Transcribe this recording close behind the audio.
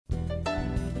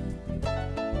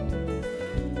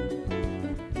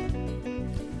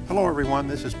Hello everyone,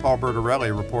 this is Paul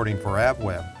Bertorelli reporting for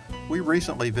AVweb. We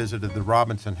recently visited the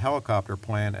Robinson helicopter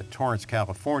plant at Torrance,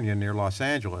 California near Los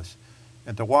Angeles.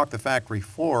 And to walk the factory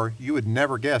floor, you would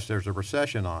never guess there's a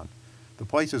recession on. The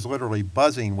place is literally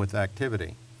buzzing with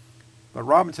activity. But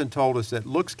Robinson told us that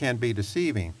looks can be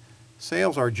deceiving.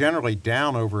 Sales are generally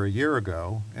down over a year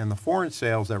ago, and the foreign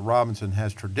sales that Robinson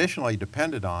has traditionally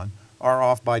depended on are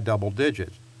off by double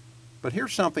digits. But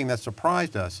here's something that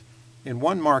surprised us. In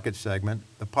one market segment,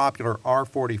 the popular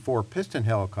R44 piston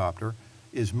helicopter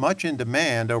is much in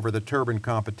demand over the turbine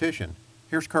competition.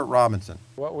 Here's Kurt Robinson.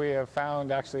 What we have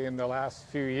found actually in the last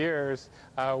few years,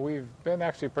 we've been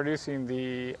actually producing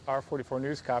the R44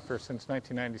 newscopter since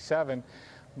 1997,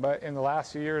 but in the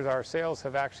last few years our sales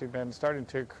have actually been starting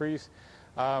to increase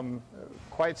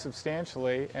quite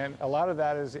substantially, and a lot of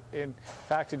that is in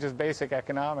fact just basic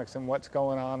economics. And what's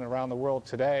going on around the world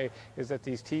today is that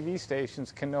these TV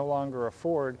stations can no longer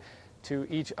afford to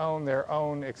each own their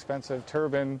own expensive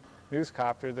turbine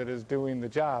newscopter that is doing the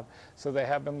job. So they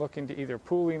have been looking to either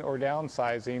pooling or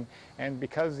downsizing, and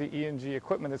because the ENG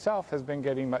equipment itself has been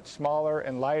getting much smaller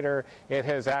and lighter, it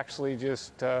has actually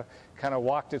just kind of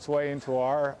walked its way into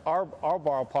our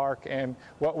ballpark and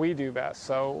what we do best.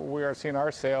 So we are seeing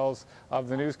our sales of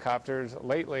the newscopters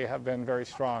lately have been very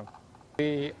strong.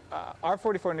 The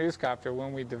R44 newscopter,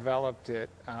 when we developed it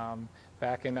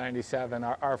back in '97,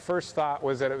 our first thought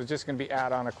was that it was just going to be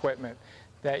add-on equipment,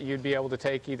 that you'd be able to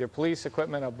take either police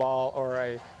equipment, a ball, or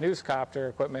a newscopter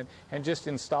equipment and just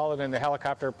install it in the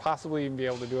helicopter, possibly even be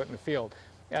able to do it in the field.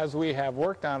 As we have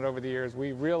worked on it over the years,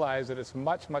 we realize that it's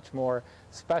much, much more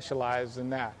specialized than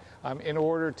that. In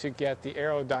order to get the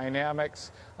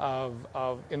aerodynamics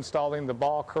of installing the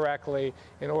ball correctly,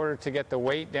 in order to get the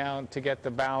weight down, to get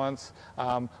the balance,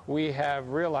 we have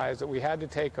realized that we had to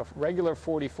take a regular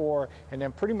 44 and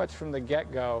then pretty much from the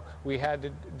get-go we had to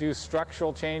do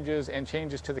structural changes and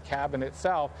changes to the cabin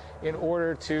itself in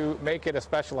order to make it a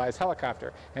specialized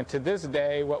helicopter. And to this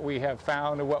day, what we have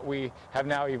found and what we have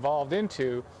now evolved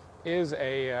into is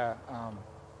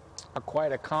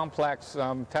quite a complex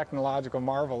technological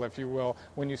marvel, if you will,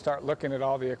 when you start looking at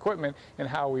all the equipment and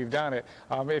how we've done it.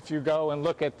 If you go and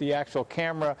look at the actual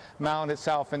camera mount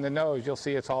itself in the nose, you'll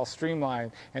see it's all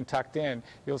streamlined and tucked in.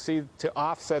 You'll see to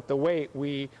offset the weight,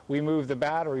 we move the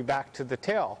battery back to the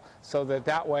tail so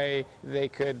that way they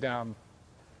could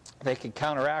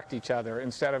counteract each other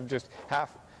instead of just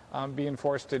being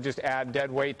forced to just add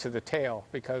dead weight to the tail,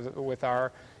 because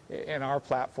in our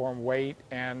platform, weight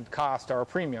and cost are a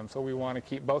premium, so we want to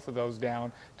keep both of those down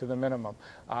to the minimum.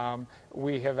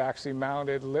 We have actually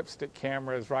mounted lipstick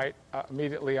cameras right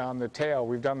immediately on the tail.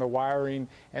 We've done the wiring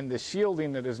and the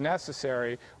shielding that is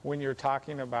necessary when you're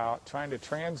talking about trying to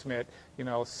transmit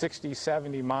 60,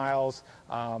 70 miles,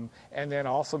 and then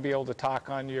also be able to talk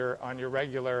on your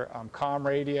regular comm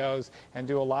radios and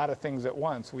do a lot of things at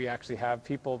once. We actually have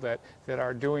people that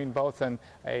are doing both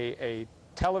a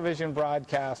television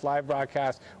broadcast, live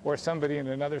broadcast, or somebody in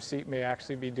another seat may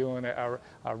actually be doing a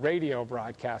radio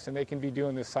broadcast, and they can be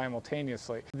doing this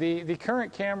simultaneously. The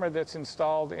current camera that's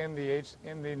installed in the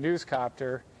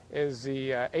newscopter is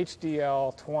the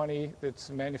HDL-20 that's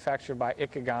manufactured by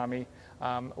Ikegami.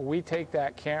 We take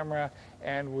that camera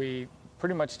and we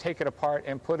pretty much take it apart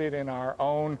and put it in our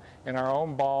own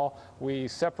ball. We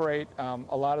separate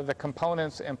a lot of the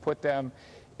components and put them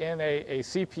in a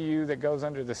CPU that goes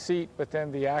under the seat, but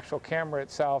then the actual camera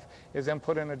itself is then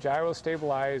put in a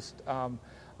gyro-stabilized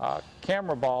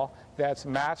camera ball that's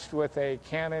matched with a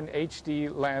Canon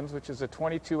HD lens, which is a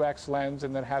 22x lens,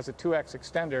 and then has a 2x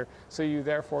extender, so you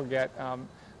therefore get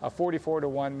a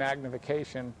 44:1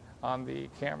 magnification on the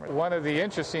camera. One of the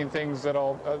interesting things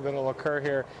that'll occur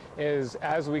here is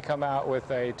as we come out with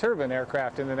a turbine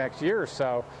aircraft in the next year or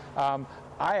so,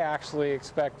 I actually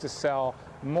expect to sell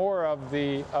more of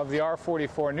the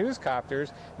R44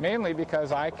 newscopters, mainly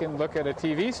because I can look at a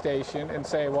TV station and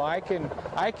say, well, I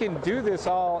can do this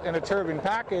all in a turbine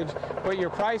package, but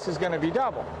your price is going to be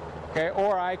double. Okay,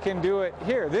 or I can do it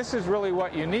here. This is really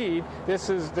what you need. This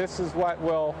is what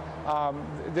will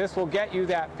get you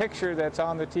that picture that's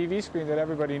on the TV screen that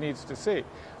everybody needs to see.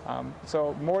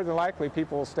 So more than likely,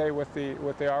 people will stay with the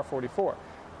R44.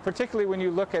 Particularly when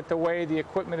you look at the way the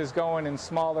equipment is going and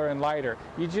smaller and lighter.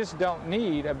 You just don't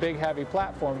need a big heavy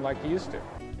platform like you used to.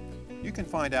 You can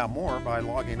find out more by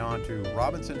logging on to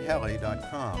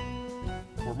robinsonheli.com.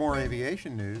 For more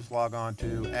aviation news, log on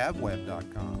to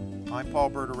avweb.com. I'm Paul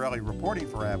Bertorelli reporting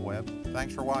for AVweb.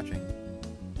 Thanks for watching.